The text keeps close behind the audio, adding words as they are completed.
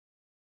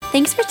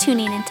Thanks for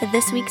tuning into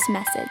this week's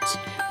message.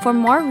 For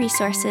more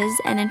resources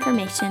and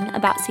information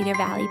about Cedar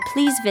Valley,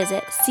 please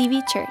visit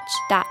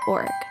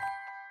cvchurch.org.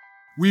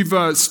 We've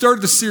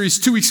started the series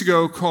 2 weeks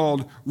ago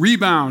called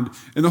Rebound.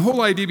 And the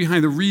whole idea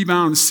behind the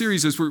Rebound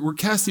series is we're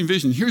casting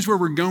vision. Here's where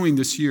we're going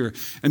this year.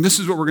 And this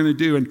is what we're going to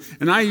do.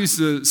 And I use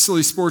the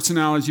silly sports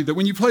analogy that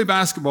when you play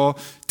basketball,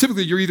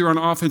 typically you're either on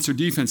offense or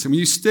defense. And when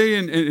you stay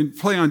and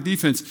play on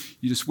defense,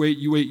 you just wait,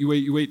 you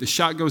wait. The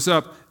shot goes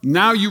up.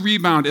 Now you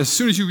rebound. As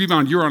soon as you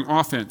rebound, you're on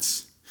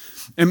offense.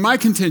 And my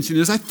contention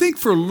is, I think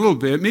for a little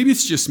bit, maybe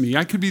it's just me,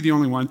 I could be the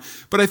only one,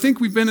 but I think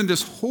we've been in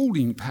this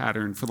holding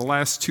pattern for the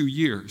last 2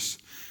 years.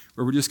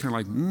 Where we're just kind of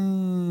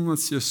like,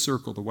 let's just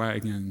circle the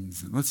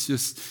wagons. Let's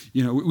just,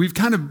 we've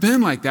kind of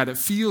been like that. It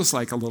feels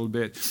like a little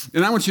bit.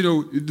 And I want you to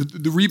know,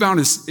 the rebound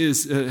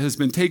has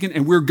been taken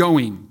and we're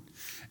going.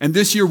 And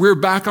this year we're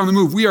back on the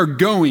move. We are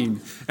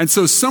going. And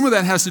so some of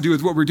that has to do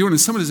with what we're doing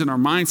and some of it is in our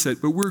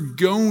mindset, but we're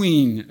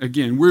going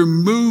again. We're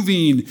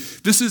moving.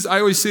 I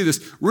always say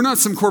this, we're not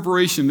some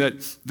corporation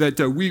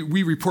that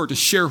we report to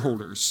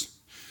shareholders.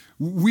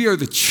 We are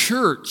the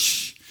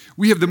church.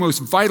 We have the most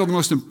vital, the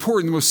most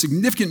important, the most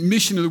significant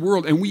mission in the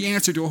world, and we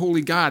answer to a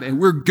holy God, and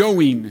we're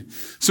going.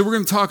 So we're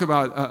going to talk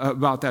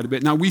about that a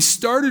bit. Now, we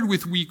started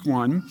with week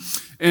 1,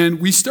 and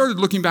we started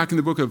looking back in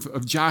the book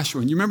of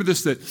Joshua. And you remember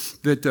this,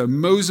 that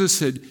Moses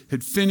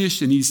had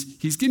finished, and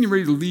he's getting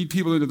ready to lead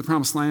people into the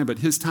promised land, but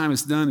his time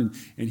is done,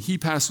 and he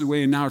passed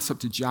away, and now it's up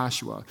to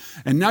Joshua.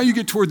 And now you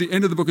get toward the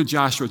end of the book of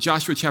Joshua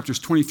chapters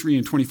 23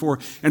 and 24,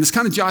 and it's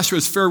kind of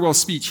Joshua's farewell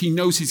speech. He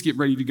knows he's getting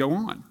ready to go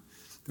on.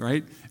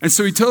 Right? And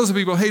so he tells the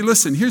people, hey,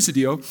 listen, here's the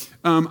deal.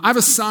 I've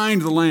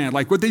assigned the land.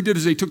 Like what they did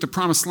is they took the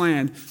promised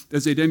land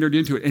as they'd entered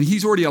into it, and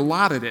he's already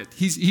allotted it.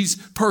 He's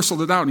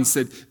parceled it out, and he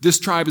said, this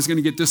tribe is going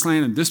to get this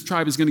land, and this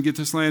tribe is going to get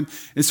this land.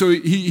 And so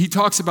he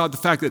talks about the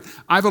fact that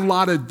I've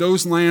allotted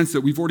those lands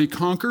that we've already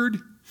conquered,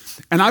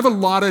 and I've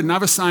allotted and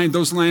I've assigned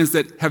those lands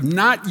that have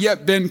not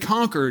yet been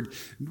conquered.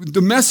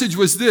 The message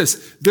was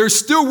this: there's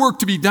still work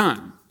to be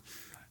done.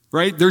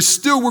 Right? There's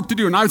still work to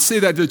do. And I would say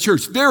that to the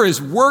church. There is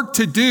work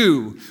to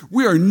do.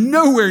 We are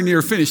nowhere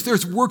near finished.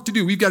 There's work to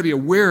do. We've got to be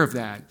aware of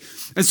that.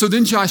 And so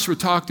then Joshua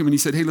talked to him and he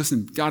said, hey,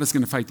 listen, God is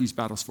going to fight these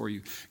battles for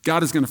you.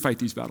 God is going to fight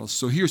these battles.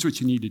 So here's what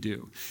you need to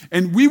do.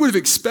 And we would have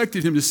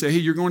expected him to say, hey,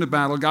 you're going to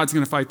battle. God's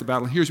going to fight the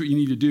battle. Here's what you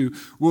need to do.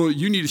 Well,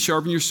 you need to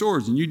sharpen your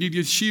swords and you need to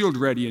get a shield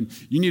ready and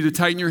you need to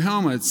tighten your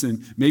helmets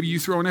and maybe you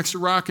throw an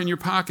extra rock in your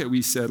pocket,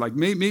 we said. Like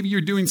maybe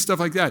you're doing stuff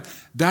like that.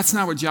 That's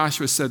not what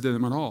Joshua said to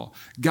them at all.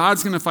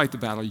 God's going to fight the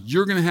battle.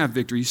 You're going to have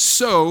victory.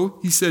 So,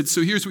 he said,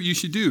 so here's what you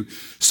should do.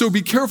 So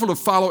be careful to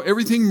follow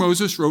everything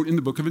Moses wrote in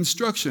the book of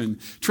instruction.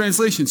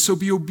 Translation, so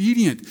be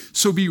obedient.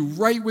 So be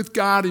right with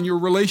God in your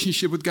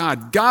relationship with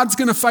God. God's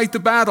going to fight the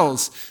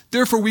battles.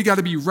 Therefore, we got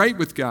to be right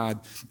with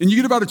God. And you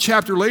get about a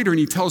chapter later and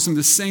he tells them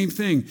the same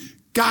thing.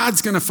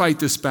 God's going to fight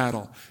this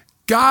battle.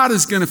 God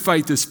is going to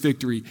fight this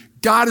victory.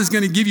 God is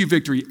going to give you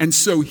victory. And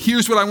so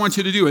here's what I want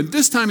you to do. And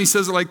this time he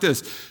says it like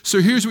this. So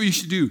here's what you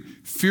should do.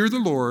 Fear the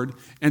Lord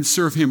and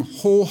serve him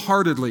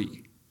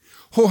wholeheartedly.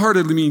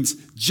 Wholeheartedly means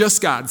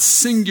just God,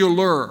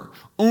 singular,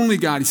 only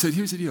God. He said,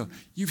 here's the deal.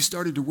 You've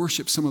started to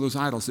worship some of those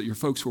idols that your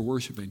folks were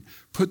worshiping.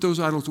 Put those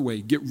idols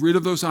away. Get rid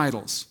of those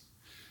idols.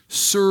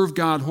 Serve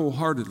God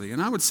wholeheartedly.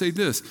 And I would say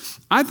this.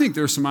 I think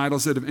there are some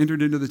idols that have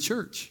entered into the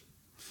church.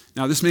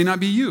 Now, this may not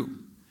be you.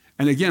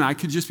 And again, I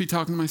could just be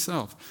talking to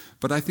myself.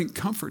 But I think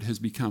comfort has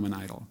become an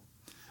idol.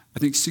 I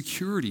think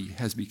security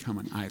has become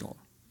an idol.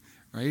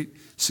 Right?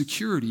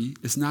 Security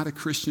is not a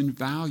Christian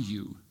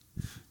value.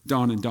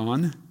 Dawn and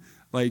Dawn.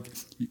 Like,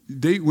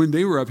 when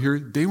they were up here,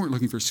 they weren't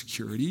looking for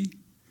security.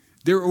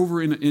 They're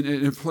over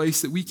in a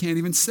place that we can't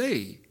even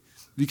say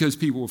because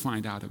people will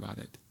find out about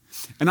it.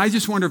 And I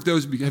just wonder if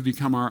those have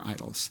become our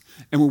idols.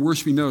 And we're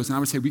worshiping those. And I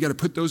would say we got to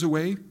put those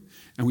away,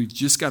 and we've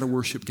just got to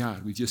worship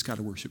God. We've just got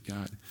to worship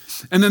God.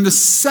 And then the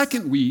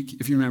second week,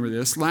 if you remember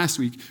this, last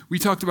week, we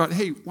talked about,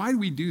 hey, why do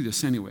we do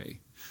this anyway?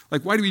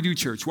 Like, why do we do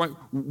church?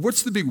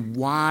 What's the big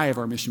why of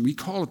our mission? We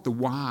call it the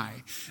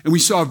why. And we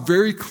saw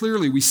very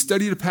clearly, we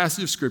studied a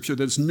passage of Scripture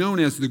that's known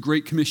as the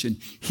Great Commission.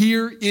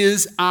 Here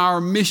is our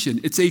mission.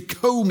 It's a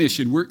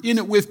co-mission. We're in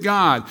it with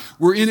God.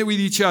 We're in it with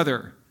each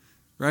other,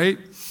 right?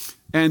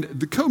 And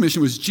the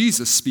co-mission was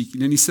Jesus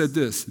speaking, and he said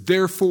this,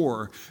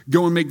 therefore,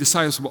 go and make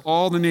disciples of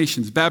all the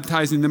nations,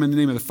 baptizing them in the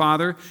name of the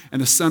Father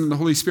and the Son and the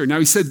Holy Spirit. Now,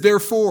 he said,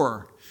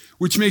 therefore,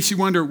 which makes you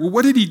wonder, well,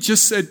 what had he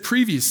just said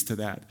previous to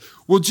that?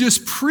 Well,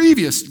 just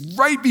previous,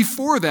 right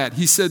before that,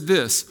 he said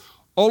this,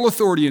 all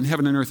authority in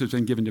heaven and earth has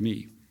been given to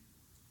me.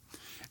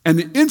 And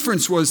the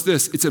inference was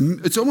this,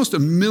 it's almost a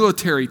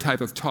military type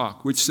of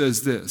talk, which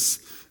says this,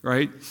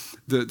 right?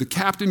 The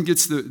captain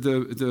gets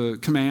the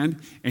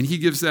command, and he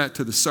gives that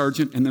to the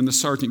sergeant, and then the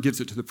sergeant gives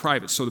it to the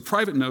private. So the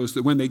private knows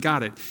that when they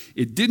got it,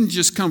 it didn't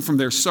just come from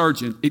their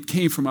sergeant, it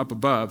came from up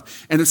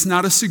above. And it's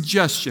not a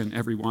suggestion,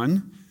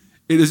 everyone.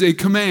 It is a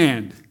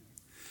command.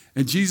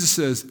 And Jesus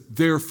says,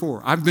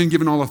 therefore, I've been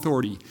given all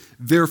authority.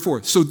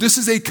 Therefore. So this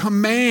is a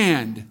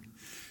command.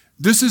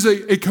 This is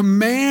a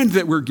command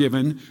that we're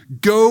given.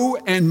 Go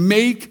and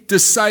make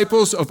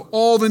disciples of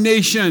all the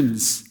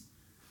nations.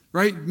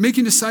 Right?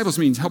 Making disciples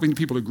means helping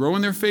people to grow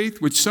in their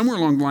faith, which somewhere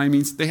along the line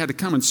means they had to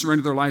come and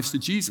surrender their lives to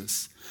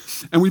Jesus.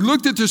 And we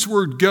looked at this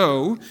word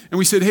go, and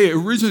we said, hey,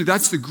 originally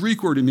that's the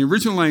Greek word. In the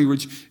original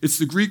language, it's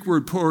the Greek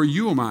word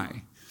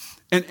poreuomai.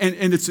 And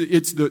it's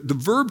the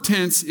verb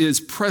tense is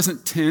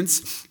present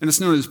tense, and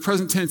it's known as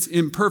present tense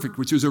imperfect,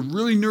 which is a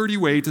really nerdy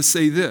way to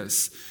say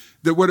this,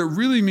 that what it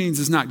really means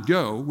is not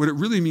go. What it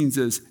really means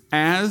is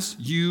as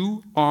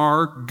you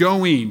are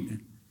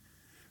going,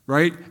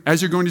 right?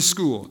 As you're going to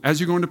school,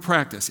 as you're going to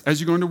practice, as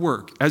you're going to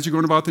work, as you're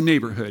going about the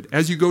neighborhood,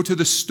 as you go to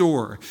the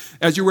store,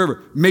 as you're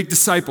wherever, make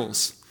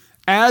disciples.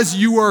 As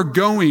you are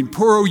going,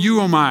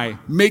 poreuomai,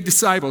 make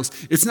disciples.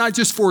 It's not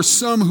just for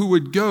some who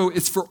would go,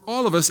 it's for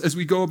all of us as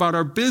we go about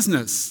our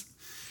business.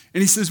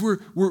 And he says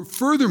we're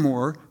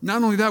furthermore,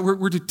 not only that,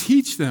 we're to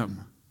teach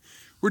them.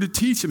 We're to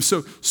teach them.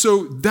 So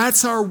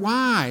that's our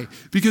why,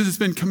 because it's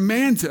been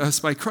commanded to us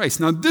by Christ.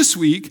 Now this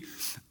week,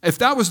 if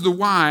that was the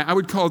why, I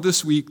would call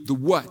this week the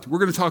what. We're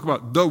going to talk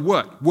about the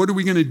what. What are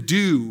we going to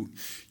do?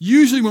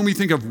 Usually when we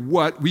think of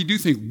what, we do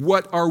think,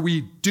 what are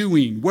we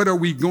doing? What are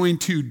we going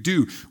to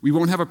do? We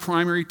won't have a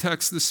primary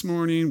text this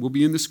morning. We'll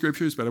be in the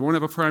scriptures, but I won't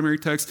have a primary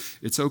text.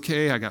 It's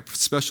okay. I got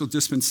special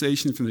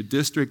dispensation from the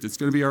district. It's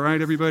going to be all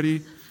right,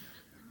 everybody?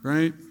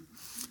 Right?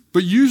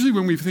 But usually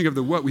when we think of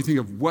the what, we think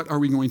of what are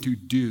we going to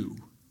do?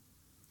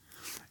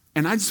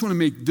 And I just want to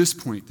make this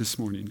point this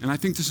morning, and I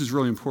think this is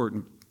really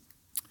important.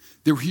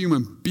 They were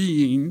human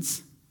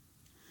beings,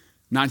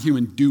 not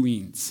human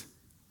doings.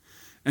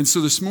 And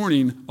so this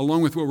morning,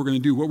 along with what we're going to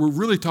do, what we're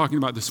really talking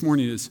about this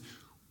morning is,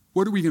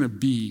 what are we going to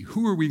be?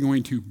 Who are we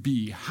going to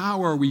be?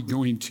 How are we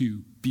going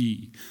to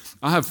be?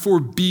 I'll have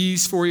 4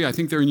 B's for you. I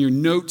think they're in your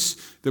notes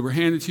that were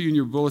handed to you in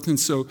your bulletin.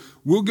 So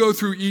we'll go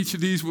through each of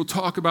these. We'll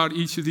talk about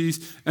each of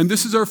these. And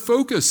this is our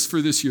focus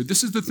for this year.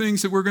 This is the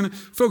things that we're going to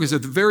focus.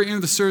 At the very end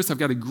of the service, I've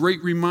got a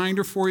great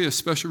reminder for you, a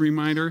special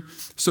reminder.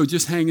 So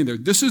just hang in there.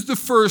 This is the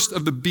first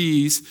of the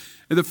B's.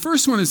 And the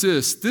first one is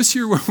this. This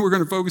year, what we're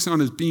going to focus on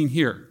is being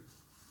here.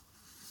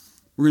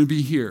 We're going to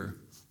be here.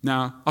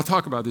 Now, I'll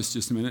talk about this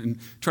just a minute and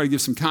try to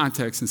give some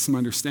context and some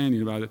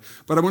understanding about it.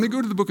 But I want to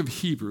go to the book of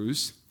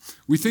Hebrews.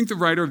 We think the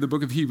writer of the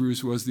book of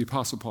Hebrews was the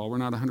Apostle Paul. We're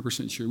not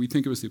 100% sure. We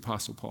think it was the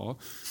Apostle Paul.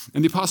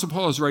 And the Apostle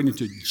Paul is writing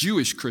to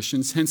Jewish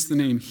Christians, hence the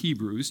name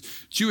Hebrews,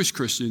 Jewish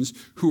Christians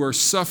who are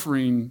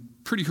suffering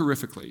pretty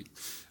horrifically.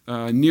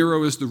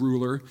 Nero is the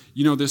ruler.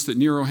 You know this, that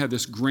Nero had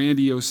this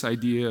grandiose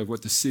idea of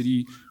what the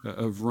city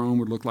of Rome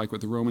would look like, what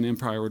the Roman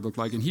Empire would look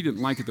like, and he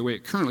didn't like it the way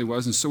it currently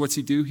was, and so what's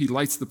he do? He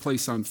lights the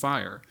place on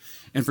fire.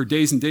 And for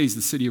days and days,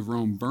 the city of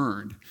Rome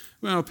burned.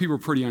 Well, people are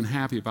pretty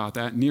unhappy about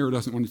that. Nero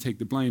doesn't want to take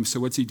the blame, so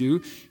what's he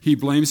do? He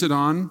blames it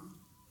on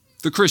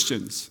the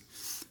Christians.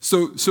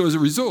 So as a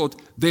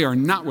result, they are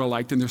not well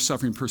liked and they're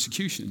suffering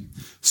persecution.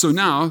 So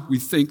now we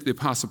think the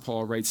Apostle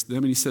Paul writes to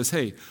them and he says,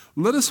 hey,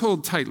 let us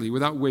hold tightly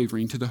without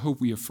wavering to the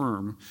hope we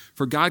affirm,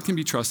 for God can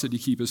be trusted to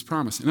keep his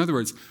promise. In other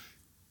words,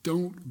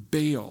 don't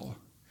bail.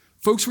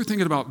 Folks were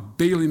thinking about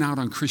bailing out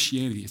on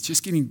Christianity. It's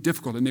just getting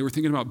difficult, and they were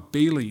thinking about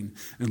bailing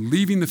and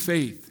leaving the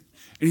faith.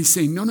 And he's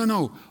saying,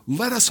 no,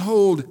 let us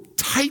hold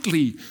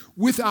tightly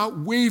without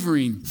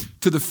wavering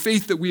to the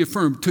faith that we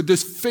affirm, to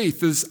this faith,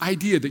 this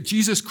idea that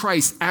Jesus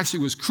Christ actually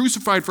was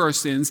crucified for our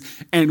sins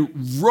and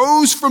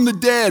rose from the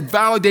dead,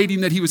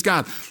 validating that he was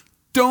God.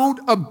 Don't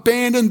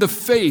abandon the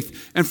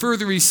faith. And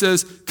further he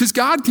says, because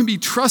God can be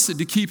trusted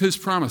to keep his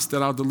promise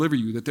that I'll deliver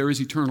you, that there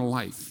is eternal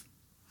life.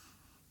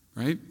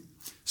 Right?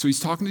 So he's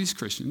talking to these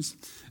Christians,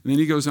 and then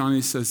he goes on and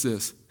he says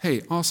this,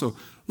 hey, also,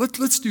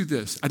 let's do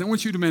this. I don't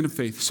want you to abandon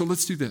faith, so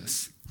let's do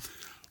this.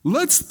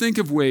 Let's think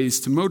of ways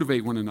to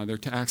motivate one another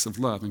to acts of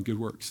love and good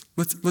works.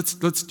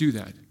 Let's do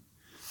that.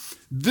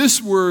 This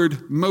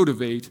word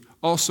motivate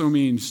also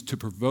means to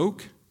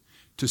provoke,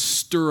 to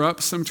stir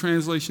up, some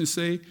translations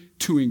say,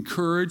 to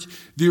encourage.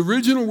 The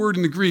original word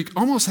in the Greek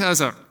almost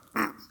has a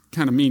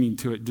kind of meaning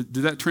to it. Did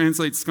that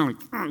translate? It's kind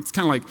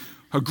of like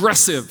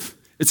aggressive.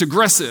 It's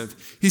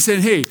aggressive. He said,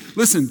 hey,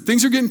 listen,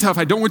 things are getting tough.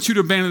 I don't want you to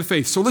abandon the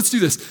faith. So let's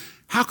do this.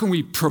 How can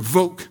we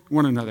provoke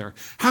one another?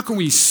 How can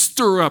we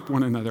stir up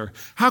one another?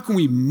 How can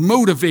we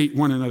motivate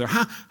one another?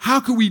 How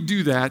can we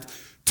do that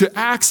to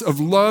acts of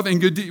love and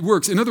good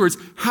works? In other words,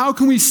 how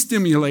can we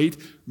stimulate,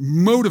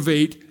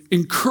 motivate,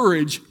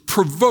 encourage,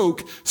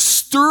 provoke,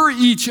 stir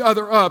each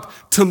other up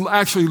to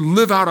actually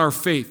live out our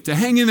faith, to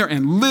hang in there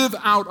and live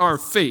out our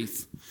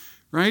faith,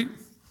 right?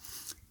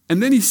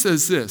 And then he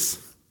says this.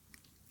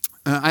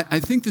 I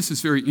think this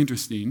is very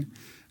interesting.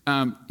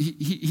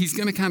 He's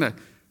going to kind of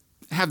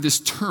have this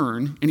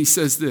turn, and he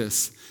says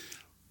this.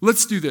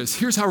 Let's do this.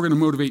 Here's how we're going to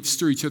motivate,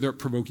 stir each other up,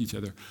 provoke each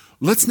other.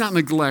 Let's not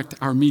neglect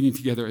our meeting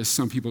together as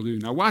some people do.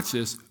 Now watch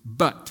this,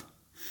 but.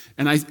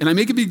 And I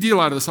make a big deal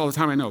out of this all the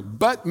time, I know.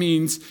 But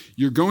means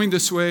you're going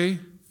this way,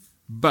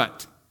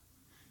 but.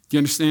 Do you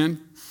understand?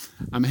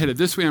 I'm headed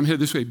this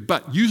way,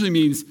 but usually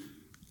means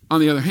on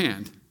the other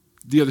hand,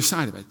 the other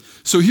side of it.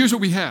 So here's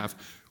what we have.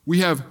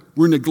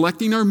 We're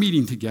neglecting our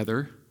meeting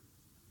together,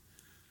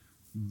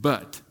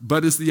 But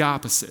is the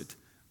opposite.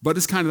 But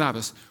is kind of the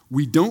opposite.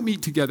 We don't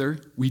meet together,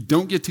 we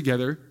don't get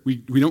together, we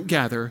don't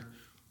gather,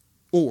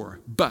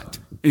 but.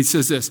 And he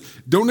says this,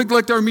 don't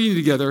neglect our meeting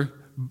together,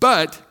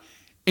 but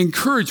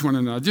encourage one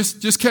another.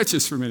 Just catch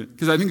this for a minute,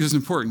 because I think this is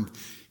important.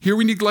 Here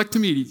we neglect to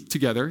meet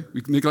together,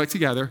 we neglect to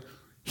gather.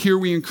 Here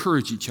we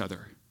encourage each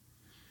other,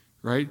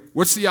 right?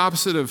 What's the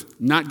opposite of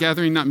not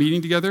gathering, not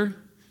meeting together?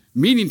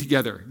 Meeting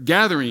together,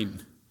 gathering.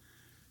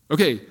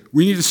 Okay,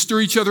 we need to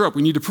stir each other up.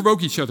 We need to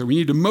provoke each other. We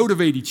need to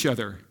motivate each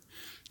other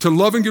to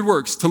love and good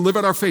works, to live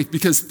out our faith,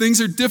 because things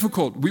are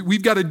difficult.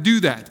 We've got to do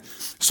that.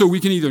 So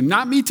we can either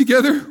not meet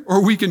together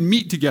or we can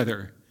meet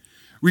together.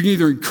 We can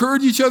either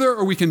encourage each other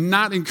or we can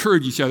not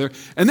encourage each other.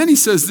 And then he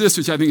says this,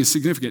 which I think is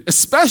significant,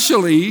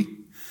 especially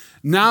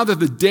now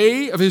that the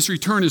day of his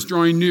return is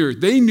drawing near.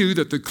 They knew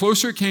that the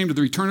closer it came to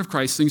the return of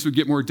Christ, things would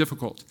get more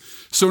difficult.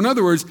 So in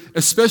other words,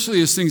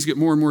 especially as things get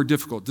more and more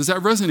difficult. Does that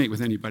resonate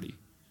with anybody?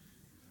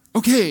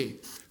 Okay,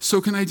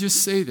 so can I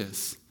just say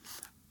this?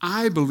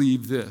 I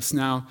believe this.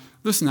 Now,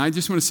 listen, I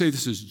just want to say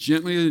this as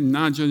gently and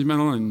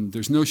non-judgmental, and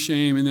there's no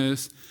shame in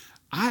this.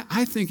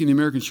 I think in the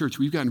American church,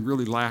 we've gotten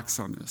really lax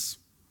on this.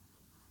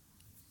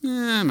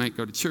 I might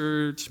go to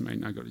church, might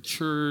not go to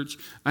church.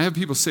 I have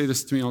people say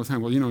this to me all the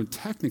time. Well,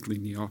 technically,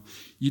 Neal,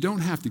 you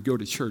don't have to go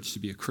to church to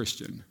be a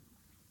Christian.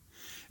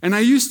 And I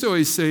used to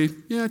always say,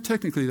 yeah,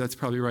 technically that's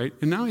probably right.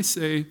 And now I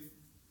say,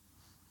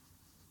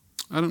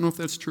 I don't know if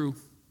that's true.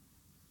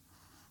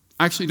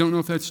 I actually don't know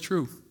if that's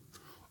true.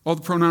 All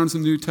the pronouns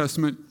in the New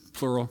Testament,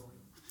 plural.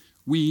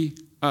 We,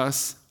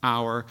 us,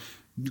 our.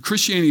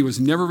 Christianity was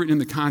never written in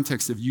the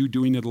context of you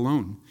doing it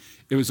alone.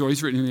 It was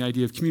always written in the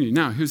idea of community.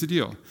 Now, here's the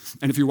deal.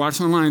 And if you're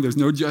watching online, there's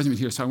no judgment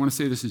here, so I want to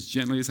say this as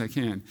gently as I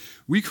can.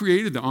 We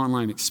created the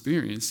online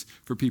experience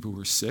for people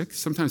who are sick,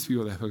 sometimes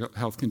people that have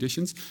health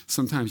conditions,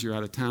 sometimes you're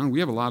out of town. We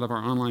have a lot of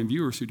our online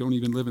viewers who don't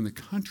even live in the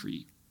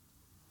country.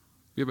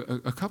 We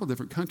have a couple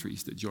different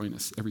countries that join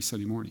us every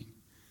Sunday morning.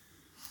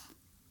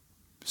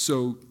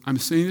 So I'm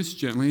saying this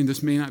gently, and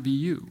this may not be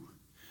you.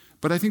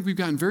 But I think we've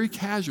gotten very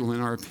casual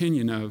in our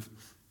opinion of,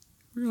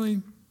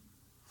 really,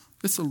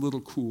 it's a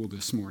little cool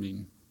this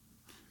morning.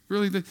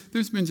 Really,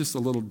 there's been just a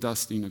little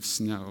dusting of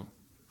snow.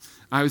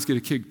 I always get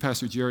a kick.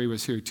 Pastor Jerry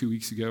was here 2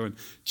 weeks ago, and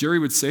Jerry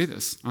would say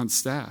this on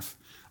staff.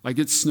 Like,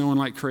 it's snowing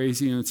like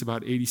crazy, and it's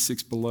about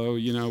 86 below,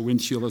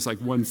 wind chill is like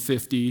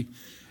 150.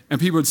 And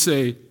people would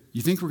say,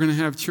 you think we're going to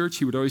have church?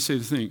 He would always say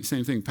the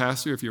same thing.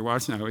 Pastor, if you're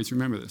watching, I always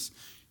remember this.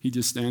 He'd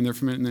just stand there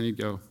for a minute, and then he'd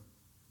go,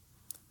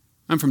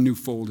 I'm from New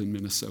Fulton,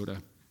 Minnesota.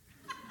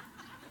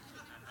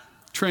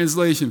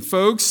 Translation,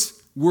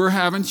 folks, we're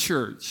having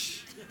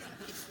church.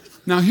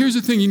 Now, here's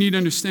the thing you need to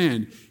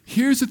understand.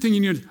 We're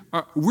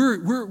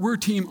a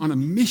team on a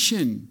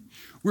mission.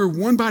 We're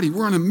one body.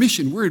 We're on a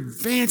mission. We're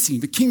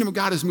advancing. The kingdom of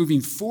God is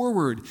moving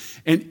forward.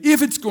 And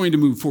if it's going to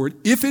move forward,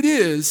 if it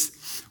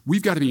is,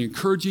 we've got to be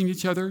encouraging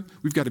each other.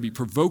 We've got to be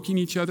provoking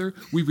each other.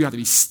 We've got to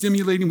be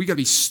stimulating. We've got to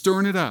be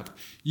stirring it up.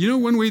 You know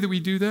one way that we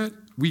do that?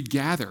 We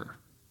gather.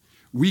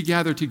 We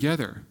gather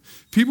together.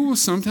 People will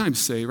sometimes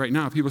say, right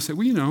now, people say,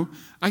 well,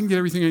 I can get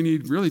everything I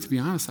need. Really, to be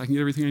honest, I can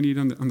get everything I need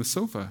on the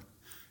sofa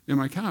in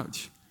my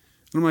couch.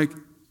 And I'm like,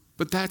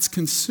 but that's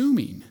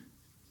consuming.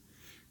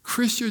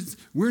 Christians,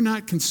 we're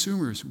not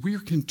consumers. We're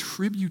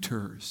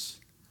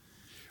contributors.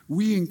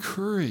 We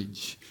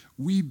encourage.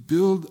 We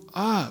build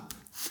up.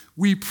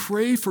 We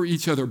pray for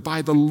each other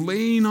by the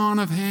laying on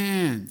of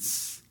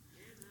hands.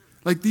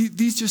 Like,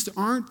 these just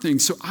aren't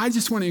things. So I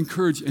just want to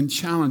encourage and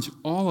challenge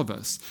all of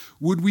us.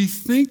 Would we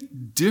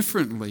think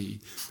differently?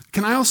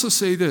 Can I also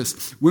say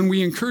this? When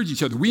we encourage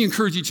each other, we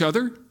encourage each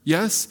other,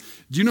 yes.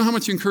 Do you know how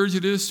encouraging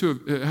it is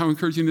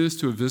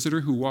to a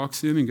visitor who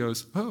walks in and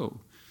goes,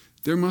 oh,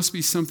 there must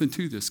be something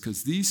to this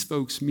because these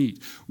folks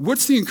meet.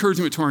 What's the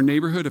encouragement to our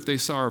neighborhood if they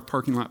saw our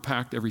parking lot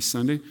packed every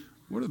Sunday?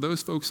 What are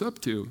those folks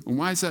up to? And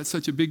why is that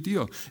such a big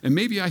deal? And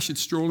maybe I should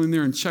stroll in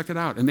there and check it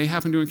out. And they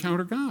happen to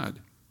encounter God.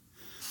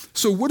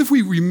 So what if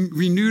we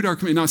renewed our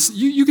commitment? Now,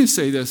 you can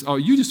say this, oh,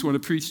 you just want to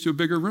preach to a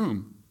bigger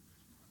room.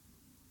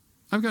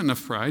 I've got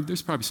enough pride.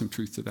 There's probably some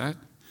truth to that.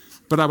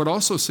 But I would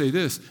also say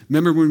this.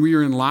 Remember when we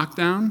were in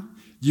lockdown?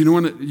 You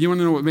want to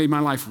know what made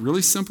my life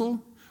really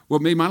simple?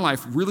 What made my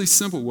life really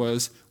simple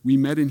was we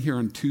met in here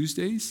on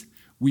Tuesdays.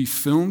 We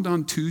filmed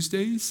on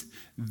Tuesdays.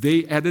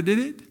 They edited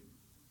it.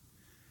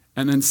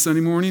 And then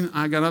Sunday morning,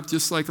 I got up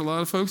just like a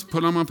lot of folks,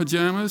 put on my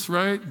pajamas,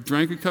 right?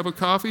 Drank a cup of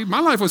coffee. My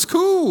life was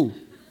cool.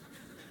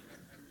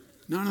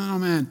 No,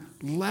 man.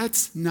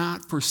 Let's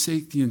not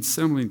forsake the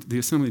assembly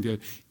together.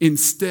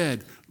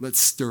 Instead, let's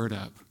stir it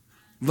up.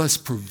 Let's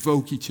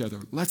provoke each other.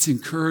 Let's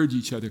encourage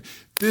each other.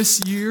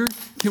 This year,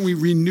 can we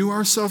renew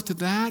ourselves to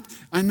that?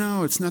 I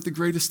know it's not the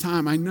greatest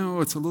time. I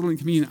know it's a little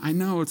inconvenient. I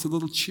know it's a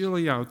little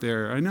chilly out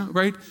there. I know,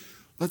 right?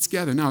 Let's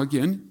gather. Now,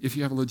 again, if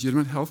you have a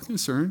legitimate health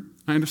concern,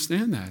 I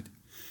understand that.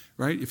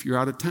 Right? If you're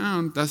out of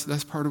town,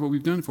 that's part of what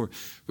we've done for.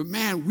 But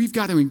man, we've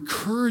got to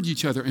encourage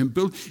each other and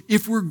build.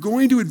 If we're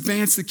going to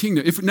advance the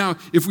kingdom,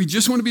 if we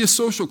just want to be a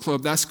social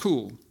club, that's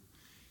cool.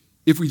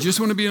 If we just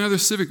want to be another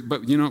civic,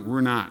 but we're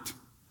not.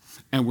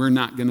 And we're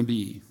not going to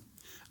be.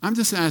 I'm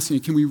just asking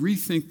you, can we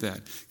rethink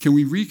that? Can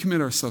we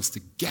recommit ourselves to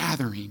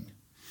gathering,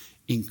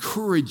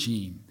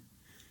 encouraging,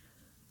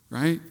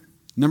 right?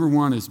 Number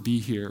one is be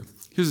here.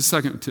 Here's the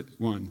second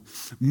one.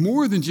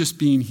 More than just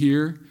being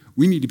here,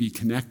 we need to be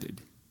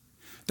connected.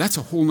 That's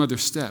a whole nother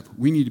step.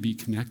 We need to be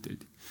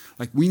connected.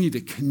 Like, we need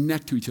to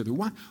connect to each other.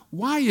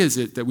 Why is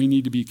it that we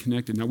need to be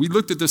connected? Now, we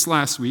looked at this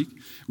last week.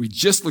 We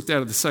just looked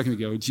at it a second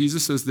ago.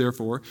 Jesus says,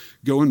 therefore,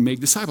 go and make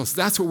disciples.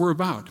 That's what we're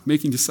about,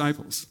 making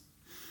disciples,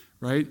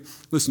 right?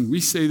 Listen, we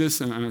say this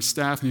on our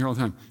staff and here all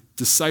the time.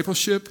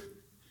 Discipleship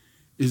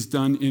is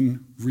done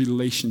in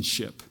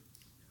relationship.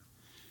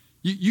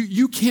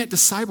 You can't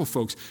disciple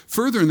folks.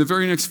 Further, in the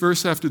very next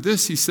verse after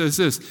this, he says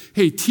this,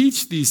 hey,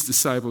 teach these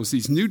disciples,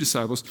 these new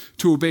disciples,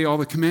 to obey all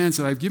the commands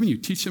that I've given you.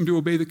 Teach them to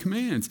obey the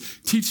commands.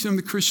 Teach them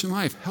the Christian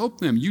life.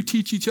 Help them. You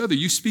teach each other.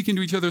 You speak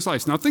into each other's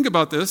lives. Now think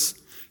about this.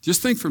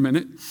 Just think for a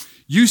minute.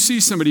 You see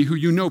somebody who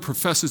you know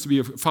professes to be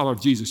a follower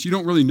of Jesus. You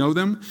don't really know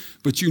them,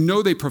 but you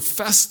know they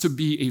profess to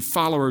be a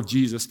follower of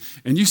Jesus.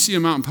 And you see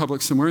them out in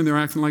public somewhere and they're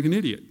acting like an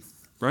idiot,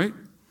 right?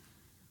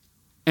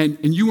 And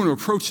you want to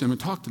approach them and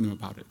talk to them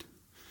about it.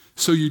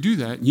 So you do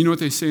that, and you know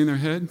what they say in their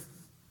head?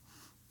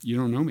 You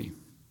don't know me.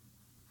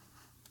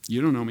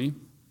 You don't know me.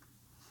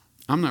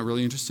 I'm not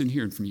really interested in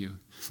hearing from you.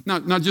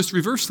 Now just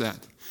reverse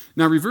that.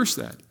 Now reverse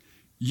that.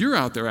 You're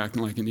out there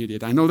acting like an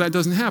idiot. I know that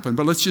doesn't happen,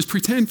 but let's just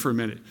pretend for a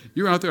minute.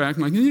 You're out there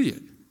acting like an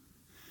idiot.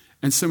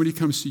 And somebody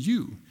comes to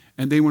you,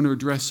 and they want to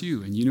address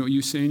you, and you know what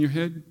you say in your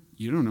head?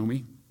 You don't know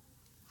me.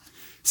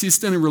 See, it's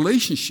done in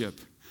relationship.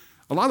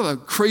 A lot of the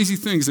crazy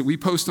things that we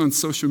post on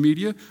social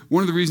media, one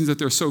of the reasons that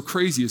they're so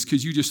crazy is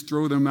because you just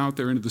throw them out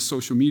there into the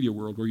social media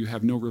world where you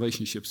have no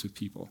relationships with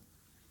people.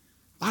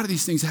 A lot of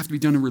these things have to be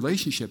done in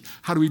relationship.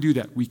 How do we do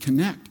that? We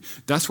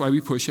connect. That's why we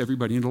push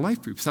everybody into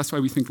life groups. That's why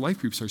we think life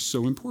groups are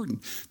so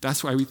important.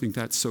 That's why we think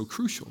that's so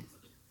crucial.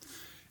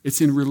 It's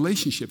in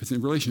relationship. It's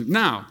in relationship.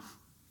 Now,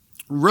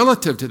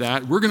 relative to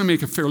that, we're going to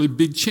make a fairly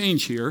big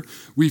change here.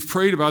 We've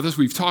prayed about this.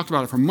 We've talked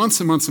about it for months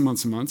and months and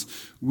months and months.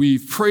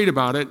 We've prayed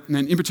about it,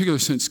 and in particular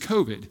since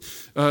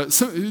COVID.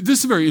 So this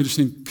is a very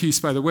interesting piece,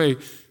 by the way.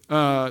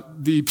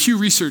 The Pew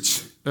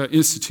Research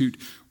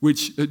Institute,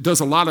 which does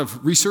a lot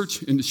of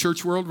research in the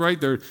church world, right?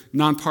 They're a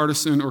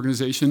nonpartisan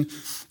organization.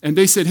 And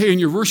they said, hey, in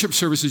your worship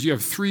services, you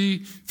have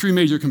three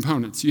major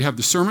components. You have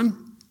the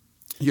sermon,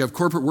 you have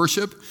corporate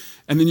worship,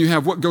 and then you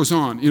have what goes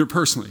on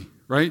interpersonally.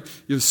 Right?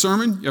 You have the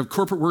sermon, you have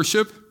corporate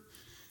worship,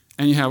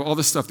 and you have all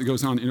this stuff that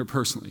goes on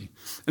interpersonally.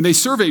 And they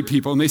surveyed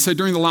people, and they said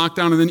during the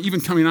lockdown, and then even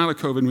coming out of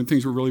COVID when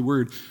things were really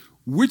weird,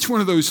 which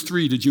one of those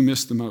three did you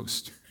miss the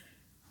most?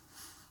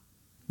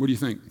 What do you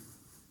think?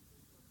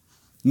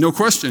 No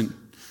question.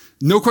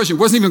 No question. It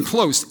wasn't even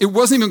close. It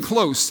wasn't even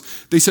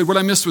close. They said what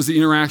I missed was the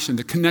interaction,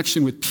 the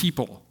connection with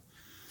people.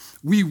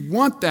 We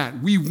want that.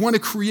 We want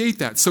to create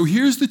that. So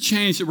here's the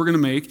change that we're going to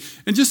make.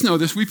 And just know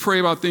this, we pray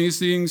about these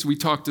things. We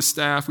talk to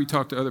staff. We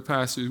talk to other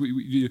pastors.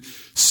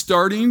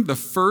 Starting the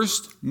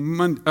first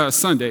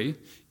Sunday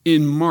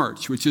in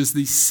March, which is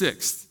the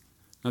 6th.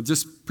 Now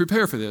just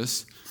prepare for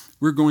this.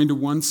 We're going to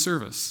one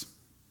service.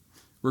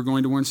 We're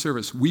going to one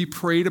service. We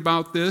prayed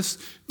about this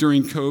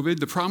during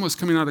COVID. The problem was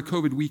coming out of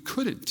COVID, we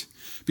couldn't.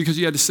 Because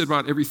you had to sit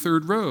about every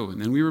third row.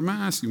 And then we were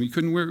masked. And we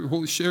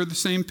couldn't share the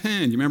same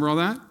pen. You remember all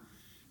that?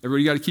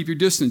 Everybody got to keep your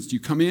distance. You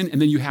come in,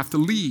 and then you have to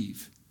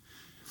leave.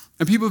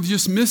 And people have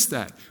just missed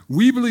that.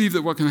 We believe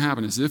that what can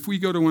happen is if we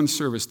go to one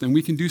service, then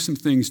we can do some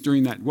things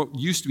during that, what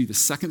used to be the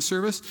second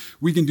service,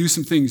 we can do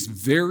some things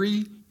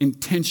very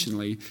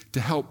intentionally to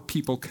help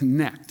people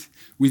connect.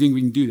 We think we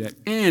can do that.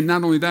 And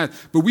not only that,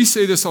 but we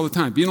say this all the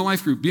time, be in a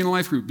life group, be in a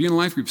life group, be in a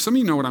life group. Some of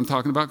you know what I'm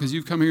talking about because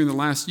you've come here in the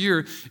last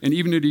year, and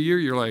even in a year,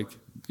 you're like,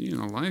 be in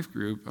a life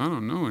group? I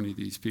don't know any of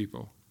these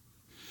people.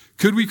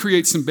 Could we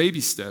create some baby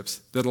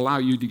steps that allow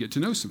you to get to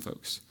know some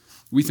folks?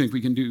 We think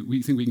we can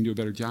do a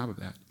better job of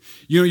that.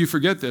 You know, you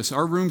forget this.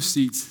 Our room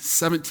seats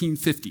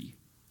 1750.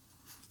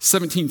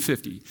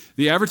 1750.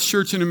 The average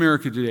church in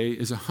America today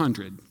is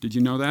 100. Did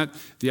you know that?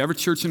 The average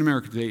church in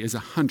America today is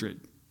 100.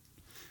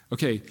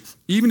 Okay,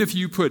 even if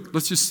you put,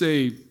 let's just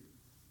say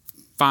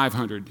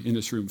 500 in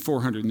this room,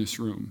 400 in this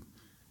room,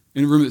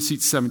 in a room that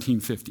seats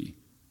 1750,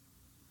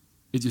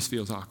 it just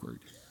feels awkward.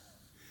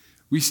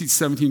 We seat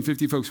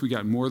 1750 folks. We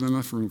got more than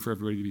enough room for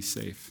everybody to be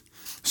safe.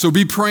 So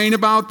be praying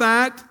about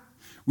that.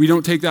 We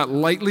don't take that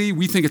lightly.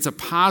 We think it's a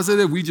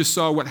positive. We just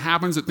saw what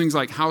happens at things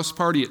like House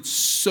Party. It's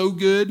so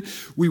good.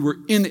 We were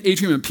in the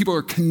atrium and people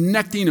are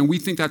connecting, and we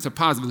think that's a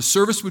positive. The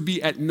service would be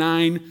at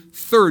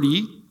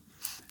 9:30,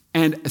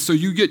 and so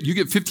you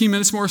get 15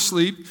 minutes more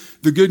sleep.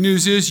 The good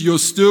news is we'll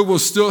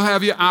still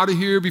have you out of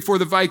here before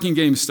the Viking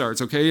game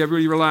starts. Okay,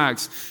 everybody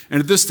relax.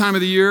 And at this time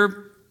of the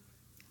year,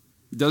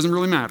 it doesn't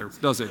really matter,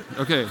 does it?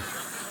 Okay.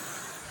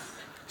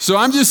 So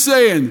I'm just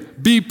saying,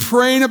 be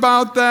praying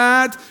about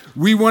that.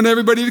 We want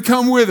everybody to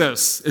come with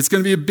us. It's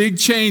going to be a big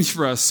change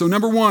for us. So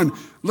number one,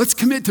 let's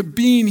commit to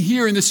being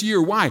here in this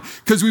year. Why?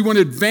 Because we want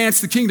to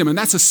advance the kingdom, and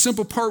that's a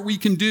simple part we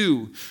can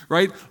do,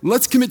 right?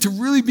 Let's commit to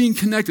really being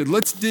connected.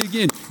 Let's dig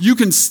in. You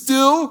can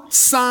still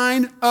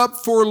sign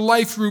up for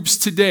life groups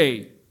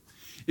today.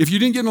 If you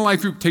didn't get in a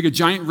life group, take a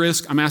giant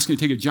risk. I'm asking you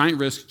to take a giant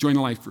risk, join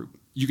a life group.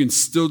 You can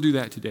still do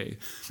that today.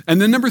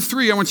 And then number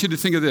 3, I want you to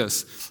think of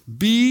this.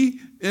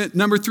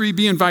 Number 3,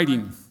 be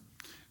inviting.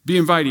 Be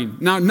inviting.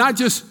 Now, not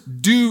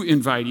just do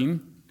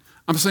inviting.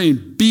 I'm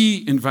saying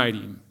be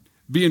inviting.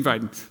 Be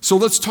inviting. So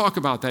let's talk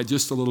about that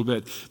just a little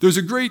bit. There's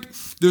a great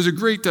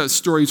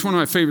story. It's one of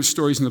my favorite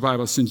stories in the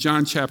Bible. It's in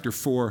John chapter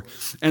 4.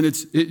 And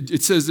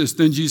it says this,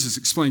 then Jesus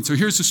explained. So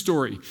here's the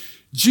story.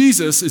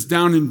 Jesus is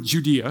down in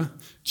Judea.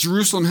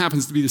 Jerusalem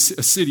happens to be a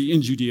city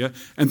in Judea,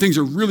 and things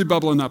are really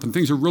bubbling up, and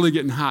things are really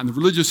getting hot, and the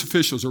religious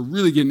officials are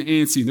really getting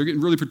antsy, and they're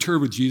getting really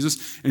perturbed with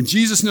Jesus, and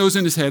Jesus knows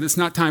in his head it's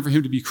not time for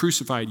him to be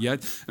crucified yet,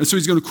 and so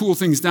he's going to cool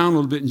things down a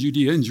little bit in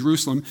Judea, in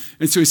Jerusalem,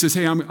 and so he says,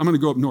 hey, I'm going to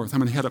go up north. I'm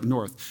going to head up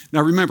north.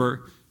 Now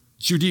remember,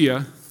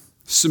 Judea,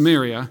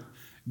 Samaria,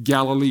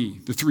 Galilee,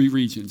 the 3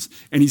 regions.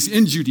 And he's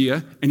in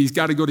Judea, and he's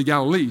got to go to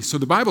Galilee. So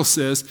the Bible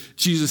says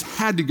Jesus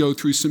had to go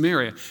through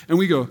Samaria. And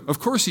we go, of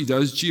course he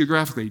does,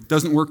 geographically. It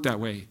doesn't work that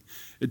way.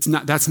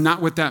 That's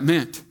not what that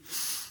meant.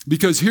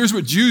 Because here's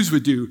what Jews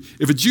would do.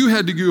 If a Jew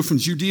had to go from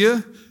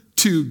Judea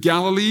to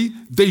Galilee,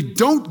 they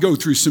don't go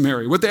through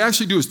Samaria. What they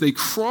actually do is they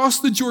cross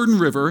the Jordan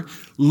River,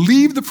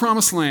 leave the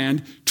promised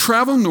land,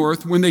 travel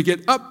north. When they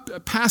get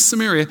up past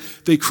Samaria,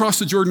 they cross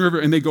the Jordan River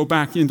and they go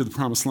back into the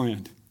promised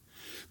land.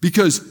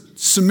 Because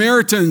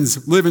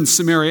Samaritans live in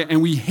Samaria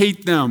and we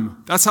hate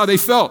them. That's how they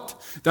felt.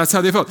 That's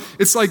how they felt.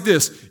 It's like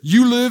this.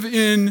 You live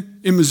in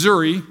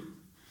Missouri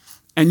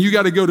and you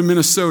got to go to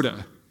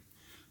Minnesota.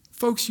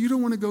 Folks, you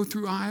don't want to go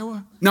through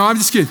Iowa? No, I'm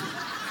just kidding.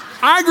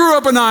 I grew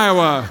up in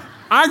Iowa.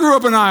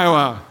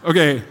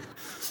 Okay.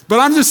 But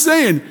I'm just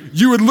saying,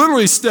 you would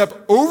literally step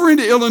over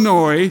into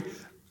Illinois,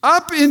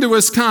 up into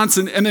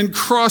Wisconsin, and then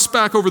cross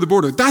back over the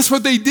border. That's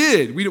what they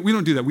did. We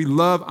don't do that. We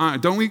love Iowa.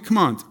 Don't we? Come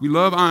on. We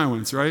love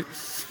Iowans, right?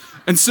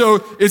 And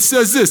so it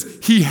says this.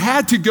 He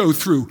had to go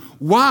through.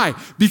 Why?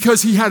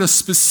 Because he had a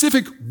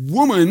specific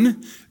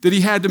woman that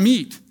he had to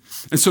meet.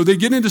 And so they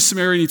get into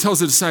Samaria, and he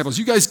tells the disciples,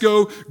 you guys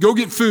go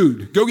get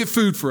food. Go get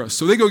food for us.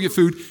 So they go get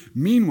food.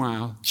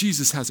 Meanwhile,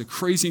 Jesus has a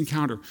crazy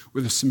encounter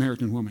with a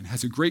Samaritan woman,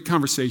 has a great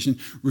conversation,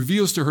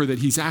 reveals to her that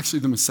he's actually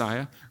the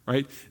Messiah,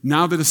 right?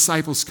 Now the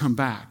disciples come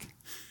back.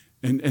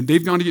 And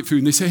they've gone to get food,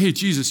 and they say, hey,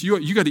 Jesus,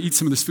 you got to eat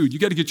some of this food. You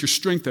got to get your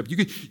strength up. You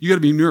got to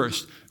be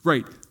nourished.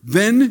 Right.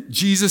 Then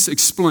Jesus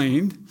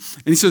explained,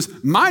 and he says,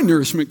 my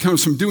nourishment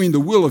comes from doing the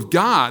will of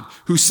God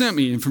who sent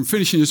me and from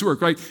finishing his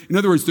work, right? In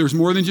other words, there's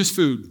more than just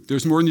food.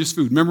 There's more than just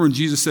food. Remember when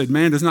Jesus said,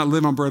 man does not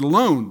live on bread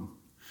alone.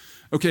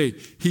 Okay,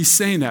 he's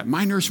saying that.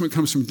 My nourishment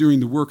comes from doing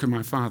the work of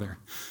my Father.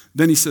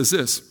 Then he says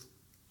this,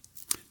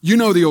 you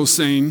know the old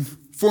saying,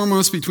 4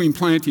 months between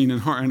planting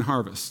and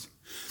harvest.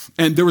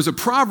 And there was a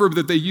proverb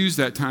that they used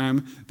that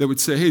time that would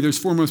say, hey, there's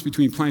 4 months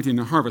between planting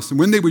and harvest. And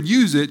when they would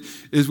use it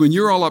is when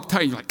you're all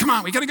uptight. You're like, come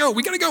on, we got to go.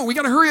 We got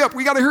to hurry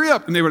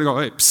up. And they would go,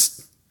 hey,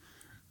 psst,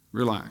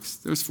 relax.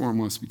 There's 4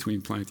 months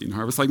between planting and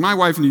harvest. Like my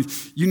wife,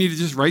 you need to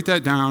just write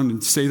that down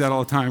and say that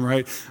all the time,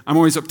 right? I'm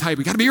always uptight.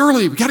 We got to be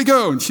early. We got to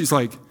go. And she's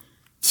like,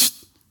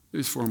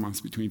 there's 4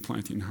 months between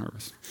planting and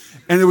harvest.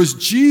 And it was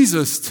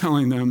Jesus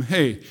telling them,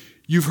 hey,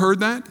 you've heard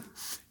that?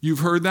 You've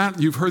heard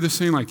that? You've heard the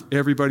saying like,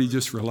 everybody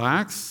just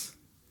relax?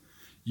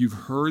 You've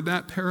heard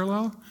that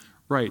parallel?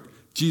 Right.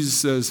 Jesus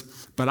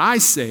says, but I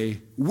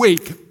say,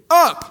 wake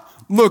up,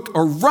 look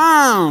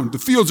around. The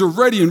fields are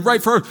ready and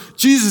ripe for harvest.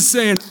 Jesus is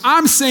saying,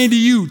 I'm saying to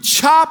you,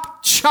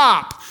 chop,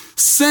 chop.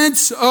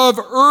 Sense of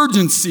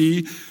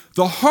urgency.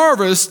 The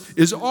harvest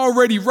is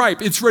already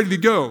ripe. It's ready to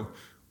go.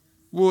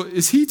 Well,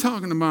 is he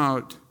talking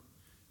about,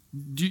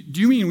 do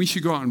you mean we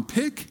should go out and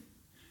pick?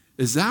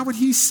 Is that what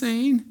he's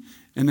saying?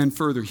 And then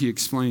further, he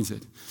explains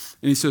it.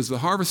 And he says, the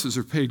harvesters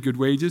are paid good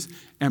wages.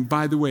 And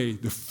by the way,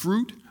 the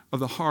fruit of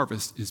the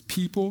harvest is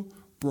people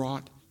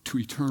brought to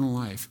eternal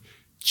life.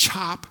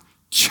 Chop,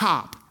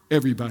 chop,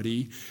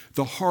 everybody.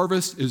 The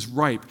harvest is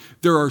ripe.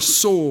 There are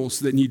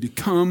souls that need to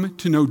come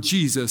to know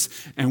Jesus,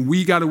 and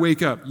we got to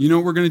wake up. You know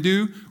what we're going to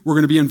do? We're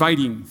going to be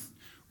inviting.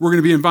 We're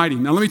going to be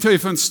inviting. Now, let me tell you a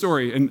fun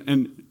story,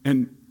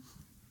 and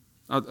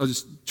I'll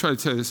just try to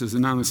tell you this as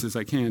anonymous as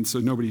I can so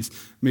nobody's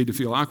made to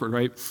feel awkward,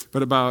 right?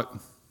 But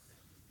about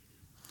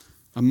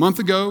a month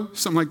ago,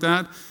 something like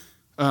that,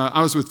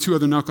 I was with 2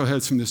 other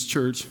knuckleheads from this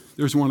church.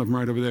 There's one of them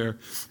right over there.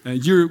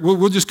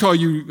 We'll just call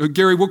you,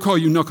 Gary, we'll call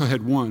you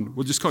Knucklehead 1.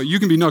 We'll just call you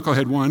can be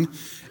Knucklehead 1.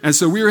 And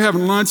so we were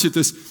having lunch at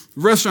this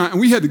restaurant, and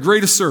we had the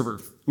greatest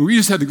server. We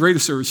just had the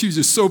greatest server. She was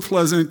just so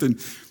pleasant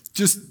and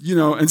just,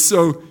 and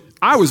so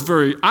I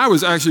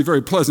was actually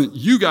very pleasant.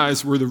 You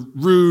guys were the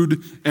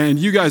rude, and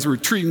you guys were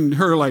treating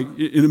her like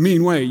in a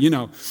mean way,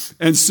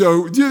 And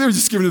so they were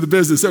just giving her the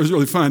business. That was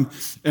really fun.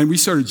 And we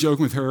started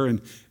joking with her,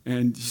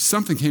 and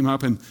something came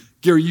up, and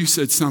Gary, you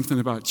said something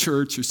about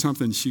church or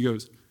something. She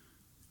goes,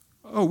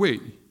 oh,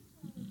 wait.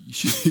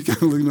 She kind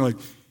of looked at me like,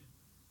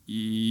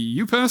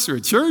 you pastor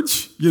a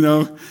church?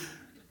 And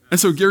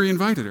so Gary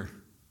invited her.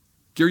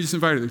 Gary just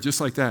invited her, just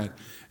like that.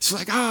 She's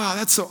like,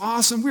 that's so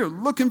awesome. We were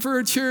looking for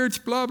a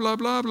church, blah, blah,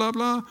 blah, blah,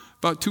 blah.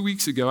 About 2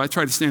 weeks ago, I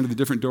tried to stand at the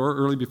different door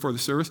early before the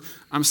service.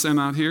 I'm standing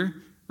out here,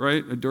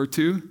 right? At door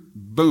 2,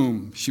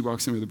 boom, she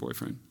walks in with a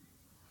boyfriend.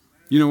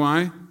 You know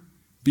why?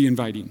 Be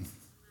inviting.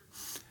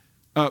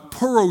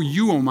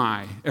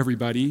 Poroeuomai,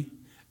 everybody.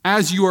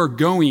 As you are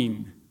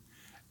going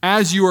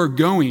about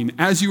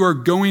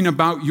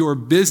your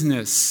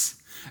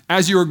business,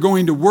 as you are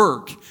going to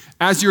work,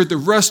 as you're at the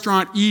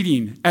restaurant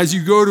eating, as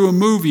you go to a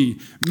movie,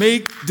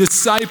 make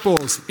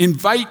disciples,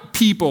 invite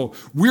people.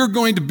 We're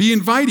going to be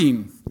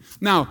inviting.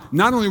 Now,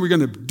 not only are we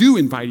going to do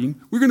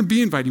inviting, we're going to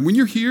be inviting. When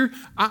you're here,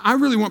 I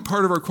really want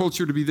part of our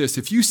culture to be this.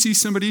 If you see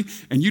somebody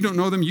and you don't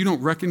know them, you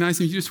don't recognize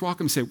them, you just walk up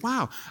and say,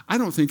 wow, I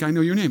don't think I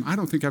know your name. I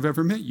don't think I've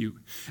ever met you.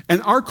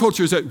 And our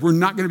culture is that we're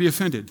not going to be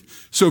offended.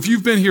 So if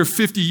you've been here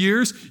 50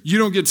 years, you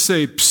don't get to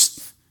say,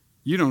 psst,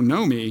 you don't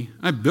know me.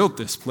 I built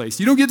this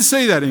place. You don't get to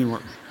say that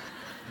anymore.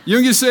 You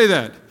don't get to say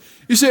that.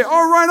 You say,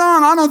 oh, right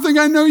on. I don't think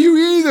I know you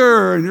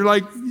either. And you're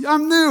like,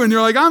 I'm new. And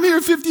you're like, I'm here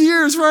 50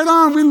 years. Right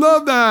on. We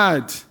love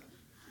that.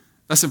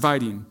 That's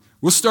inviting.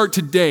 We'll start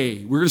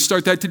today. We're going to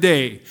start that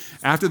today.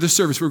 After the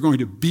service, we're going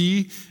to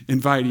be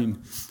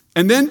inviting.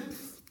 And then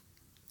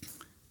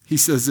he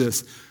says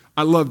this.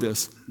 I love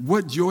this.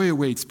 What joy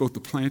awaits both the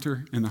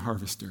planter and the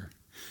harvester.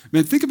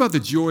 Man, think about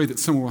the joy that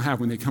someone will have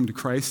when they come to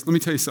Christ. Let me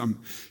tell you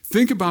something.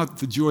 Think about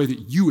the joy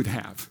that you would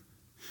have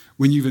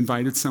when you've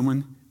invited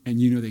someone and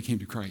you know they came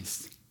to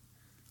Christ.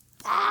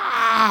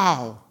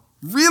 Wow!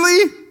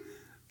 Really?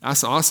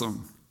 That's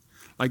awesome.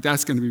 Like,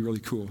 that's going to be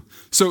really cool.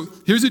 So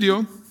here's the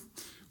deal.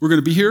 We're going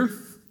to be here.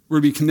 We're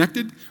going to be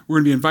connected. We're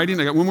going to be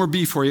inviting. I got one more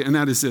B for you, and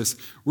that is this.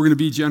 We're going to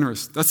be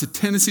generous. That's the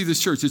tendency of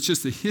this church. It's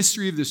just the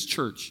history of this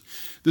church.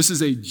 This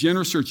is a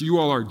generous church. You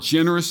all are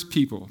generous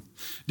people.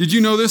 Did you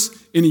know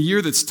this? In a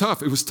year that's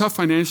tough, it was tough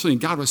financially,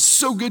 and God was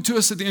so good to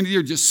us at the end of the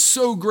year, just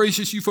so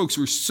gracious. You folks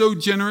were so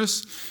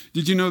generous.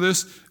 Did you know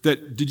this?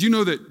 Did you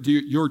know that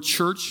your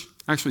church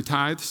actually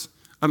tithes?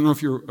 I don't know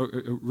if you're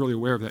really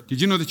aware of that. Did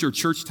you know that your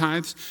church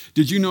tithes?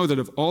 Did you know that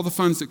of all the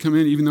funds that come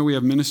in, even though we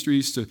have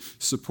ministries to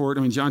support,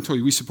 John told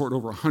you we support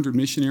over 100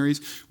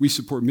 missionaries. We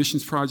support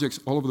missions projects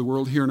all over the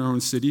world here in our own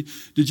city.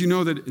 Did you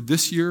know that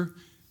this year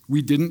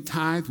we didn't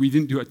tithe? We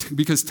didn't do it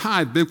because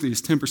tithe biblically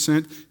is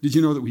 10%. Did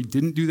you know that we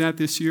didn't do that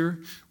this year?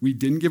 We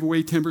didn't give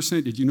away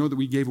 10%. Did you know that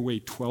we gave away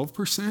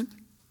 12%?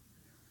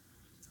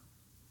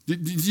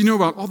 Did you know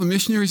about all the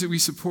missionaries that we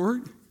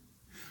support?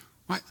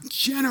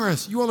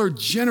 Generous. You all are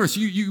generous.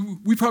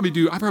 I probably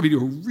do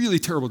a really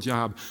terrible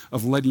job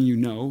of letting you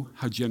know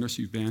how generous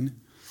you've been.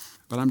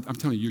 But I'm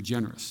telling you, you're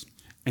generous.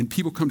 And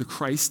people come to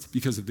Christ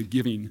because of the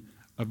giving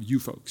of you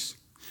folks.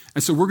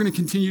 And so we're going to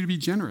continue to be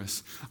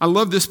generous. I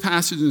love this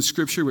passage in the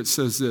Scripture which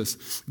says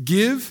this.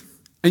 Give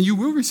and you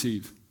will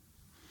receive.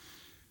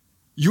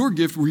 Your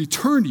gift will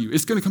return to you.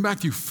 It's going to come back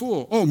to you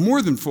full. Oh,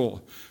 more than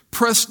full.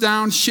 Pressed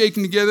down,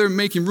 shaken together,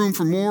 making room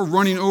for more,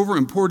 running over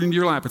and poured into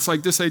your lap. It's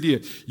like this idea.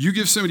 You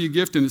give somebody a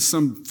gift and it's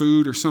some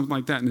food or something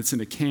like that and it's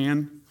in a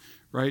can,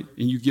 right?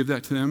 And you give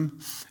that to them.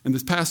 And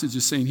this passage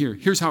is saying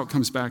here's how it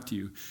comes back to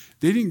you.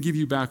 They didn't give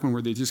you back one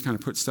where they just kind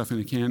of put stuff in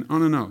a can. Oh,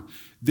 no.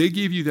 They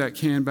gave you that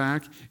can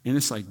back and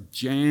it's like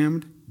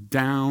jammed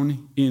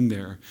down in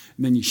there.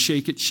 And then you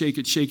shake it,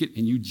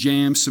 and you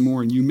jam some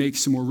more and you make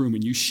some more room.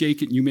 And you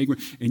shake it and you make room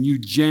and you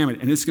jam it.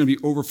 And it's going to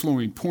be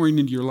overflowing, pouring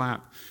into your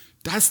lap.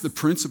 That's the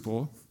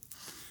principle.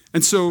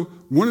 And so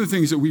one of the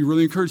things that we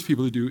really encourage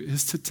people to do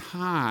is to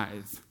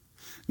tithe.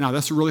 Now,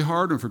 that's a really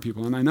hard one for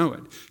people, and I know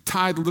it.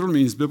 Tithe literally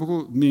means,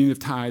 biblical meaning of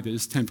tithe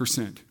is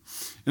 10%.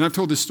 And I've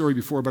told this story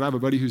before, but I have a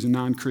buddy who's a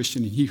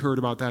non-Christian, and he heard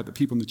about that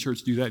people in the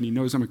church do that, and he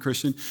knows I'm a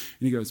Christian.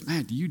 And he goes,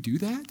 man, do you do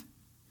that?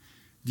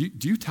 Do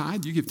you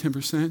tithe? Do you give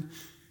 10%? And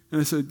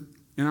I said,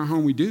 in our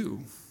home, we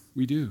do.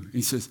 We do. And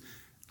he says,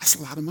 that's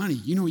a lot of money.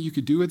 You know what you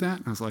could do with that?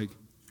 And I was like,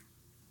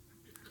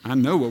 I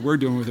know what we're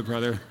doing with it,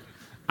 brother.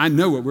 I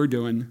know what we're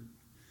doing.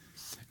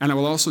 And I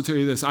will also tell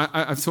you this.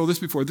 I've told this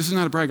before. This is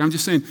not a brag. I'm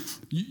just saying,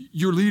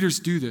 your leaders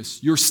do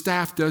this. Your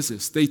staff does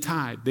this. They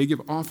tithe. They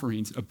give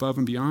offerings above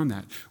and beyond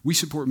that. We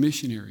support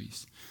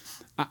missionaries.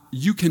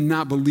 You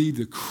cannot believe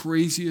the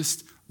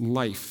craziest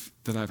life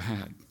that I've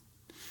had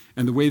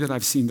and the way that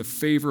I've seen the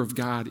favor of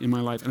God in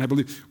my life. And I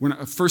believe when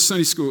first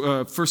Sunday school,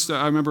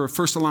 I remember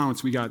first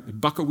allowance we got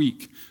 $1 a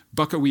week.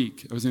 $1 a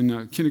week. I was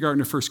in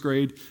kindergarten or first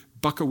grade.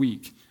 $1 a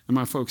week. And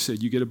my folks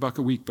said, you get $1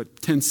 a week,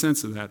 but 10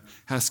 cents of that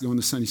has to go in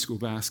the Sunday school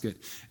basket.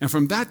 And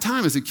from that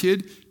time as a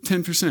kid,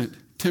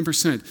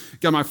 10%.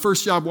 Got my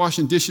first job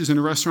washing dishes in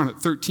a restaurant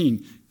at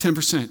 13,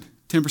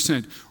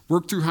 10%.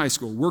 Worked through high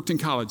school, worked in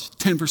college,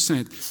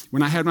 10%.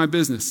 When I had my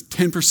business,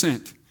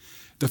 10%.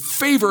 The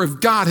favor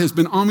of God has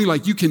been on me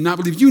like you cannot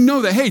believe. You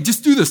know that. Hey,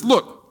 just do this.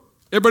 Look.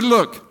 Everybody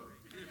look.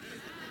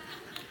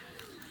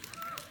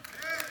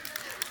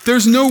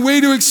 There's no way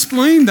to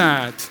explain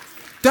that.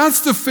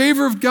 That's the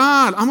favor of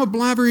God. I'm a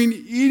blabbering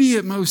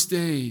idiot most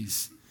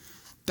days.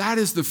 That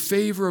is the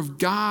favor of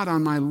God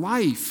on my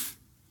life.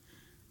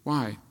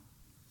 Why?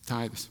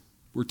 Tithes.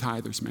 We're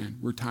tithers, man.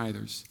 We're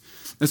tithers.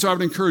 And so I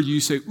would encourage you,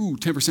 say,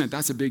 10%,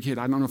 that's a big hit.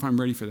 I don't know if I'm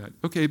ready for that.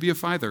 Okay, be a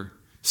fiver.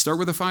 Start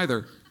with a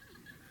fiver.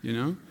 You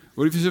know?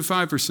 What if you said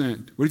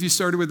 5%? What if you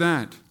started with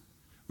that?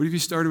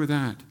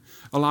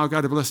 allow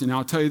God to bless you. Now,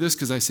 I'll tell you this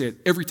because I say it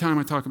every time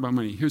I talk about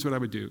money. Here's what I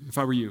would do if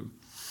I were you.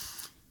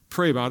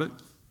 Pray about it,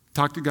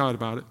 talk to God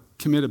about it,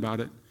 commit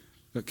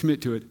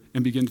to it,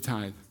 and begin to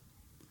tithe.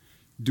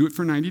 Do it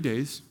for 90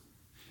 days.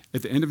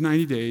 At the end of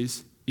 90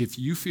 days, if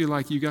you feel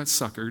like you got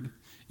suckered,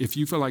 if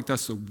you feel like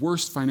that's the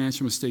worst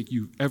financial mistake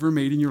you've ever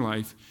made in your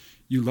life,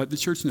 you let the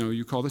church know,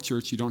 you call the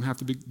church, you don't have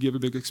to give a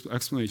big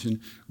explanation.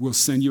 We'll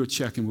send you a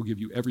check and we'll give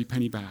you every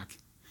penny back.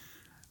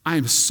 I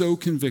am so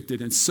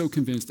convicted and so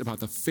convinced about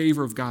the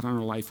favor of God on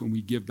our life when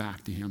we give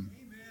back to him.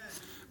 Amen.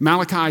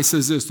 Malachi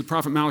says this, the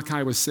prophet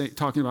Malachi was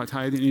talking about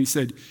tithing,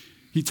 and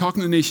he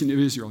talking to the nation of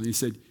Israel, and he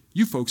said,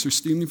 you folks are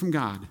stealing from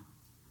God.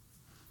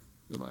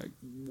 They're like,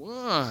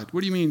 what?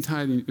 What do you mean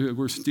tithing?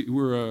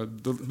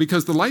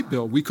 Because the light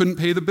bill, we couldn't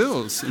pay the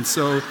bills. And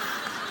so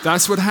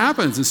that's what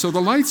happens. And so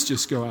the lights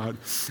just go out.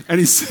 And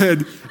he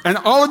said, and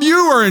all of you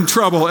are in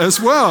trouble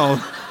as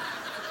well.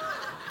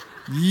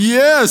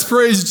 Yes,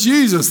 praise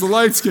Jesus. The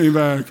lights came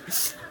back.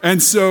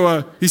 And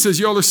so he says,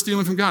 y'all are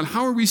stealing from God.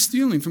 How are we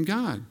stealing from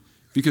God?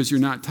 Because you're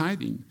not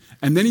tithing.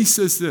 And then he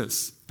says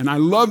this, and I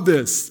love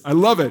this. I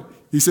love it.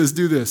 He says,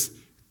 do this.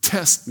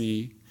 Test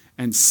me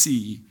and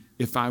see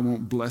if I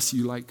won't bless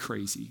you like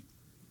crazy.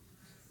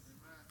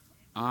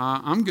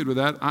 I'm good with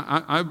that.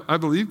 I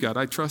believe God.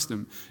 I trust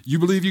him. You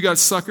believe you got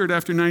suckered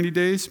after 90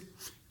 days?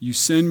 You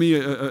send me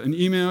an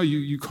email.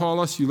 You call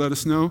us. You let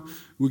us know.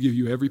 We'll give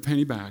you every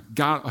penny back.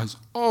 God has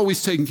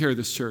always taken care of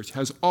this church.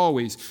 Has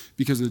always,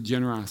 because of the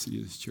generosity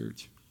of this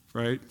church.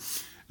 Right?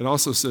 It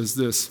also says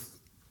this.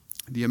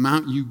 The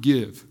amount you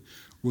give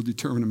will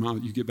determine the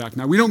amount you get back.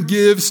 Now, we don't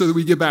give so that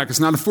we get back. It's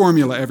not a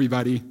formula,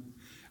 everybody.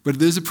 But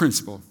it is a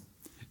principle.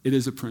 It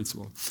is a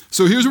principle.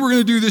 So here's what we're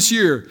going to do this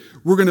year.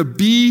 We're going to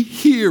be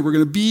here. We're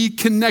going to be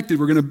connected.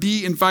 We're going to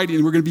be inviting.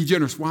 And we're going to be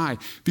generous. Why?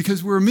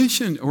 Because we're a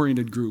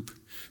mission-oriented group.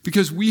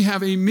 Because we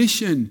have a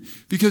mission.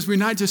 Because we're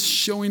not just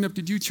showing up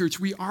to do church.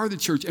 We are the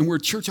church. And we're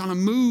a church on a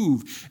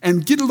move.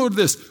 And get a load of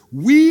this.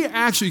 We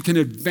actually can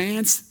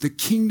advance the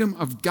kingdom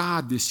of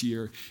God this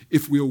year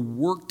if we'll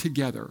work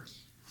together.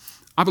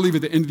 I believe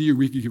at the end of the year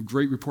we could give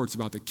great reports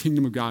about the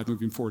kingdom of God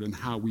moving forward and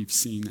how we've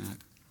seen that.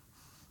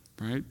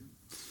 Right?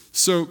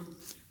 So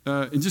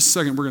in just a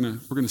second, we're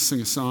gonna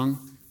sing a song,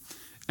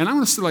 and I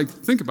want us to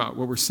think about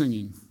what we're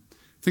singing.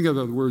 Think of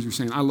the words we're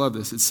saying. I love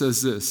this. It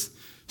says this: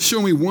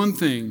 "Show me one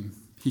thing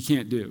he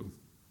can't do.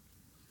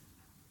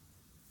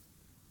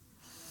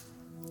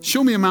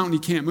 Show me a mountain he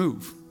can't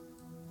move.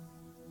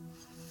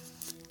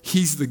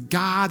 He's the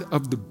God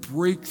of the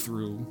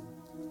breakthrough,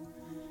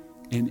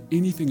 and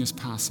anything is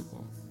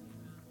possible."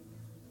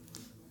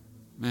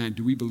 Man,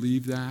 do we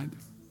believe that?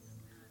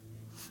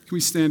 Can we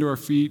stand to our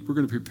feet? We're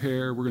going to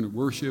prepare. We're going to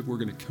worship. We're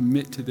going to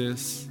commit to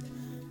this.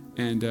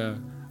 And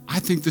I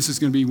think this is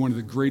going to be one of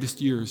the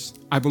greatest years.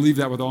 I believe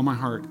that with all my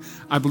heart.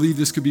 I believe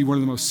this could be one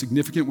of the most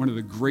significant, one of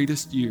the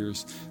greatest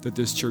years that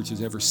this church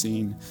has ever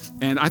seen.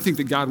 And I think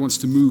that God wants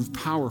to move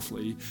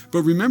powerfully.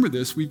 But remember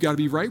this, we've got to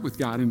be right with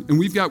God. And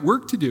we've got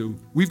work to do.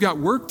 We've got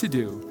work to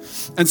do.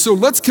 And so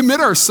let's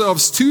commit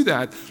ourselves to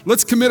that.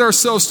 Let's commit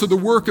ourselves to the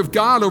work of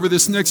God over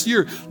this next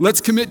year.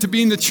 Let's commit to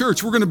being the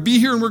church. We're going to be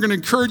here and we're going to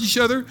encourage each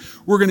other.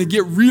 We're going to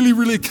get really,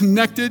 really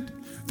connected.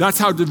 That's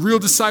how the real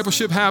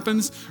discipleship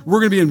happens.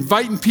 We're going to be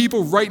inviting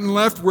people right and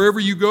left,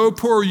 wherever you go,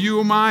 poor you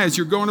am I, as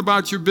you're going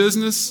about your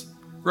business,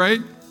 right?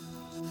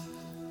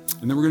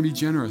 And then we're going to be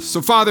generous.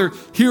 So, Father,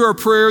 hear our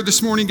prayer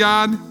this morning,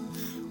 God.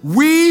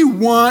 We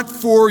want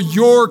for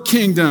your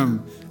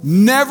kingdom.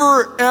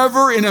 Never,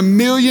 ever in a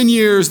million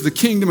years, the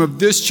kingdom of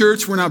this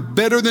church. We're not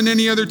better than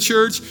any other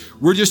church.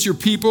 We're just your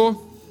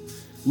people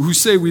who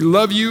say we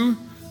love you,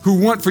 who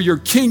want for your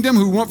kingdom,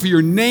 who want for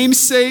your name's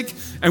sake.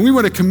 And we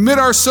want to commit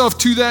ourselves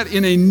to that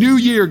in a new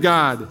year,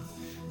 God.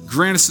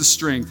 Grant us the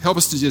strength. Help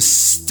us to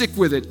just stick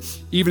with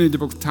it, even in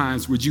difficult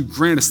times. Would you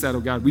grant us that,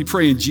 oh God? We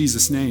pray in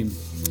Jesus' name.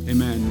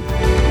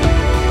 Amen.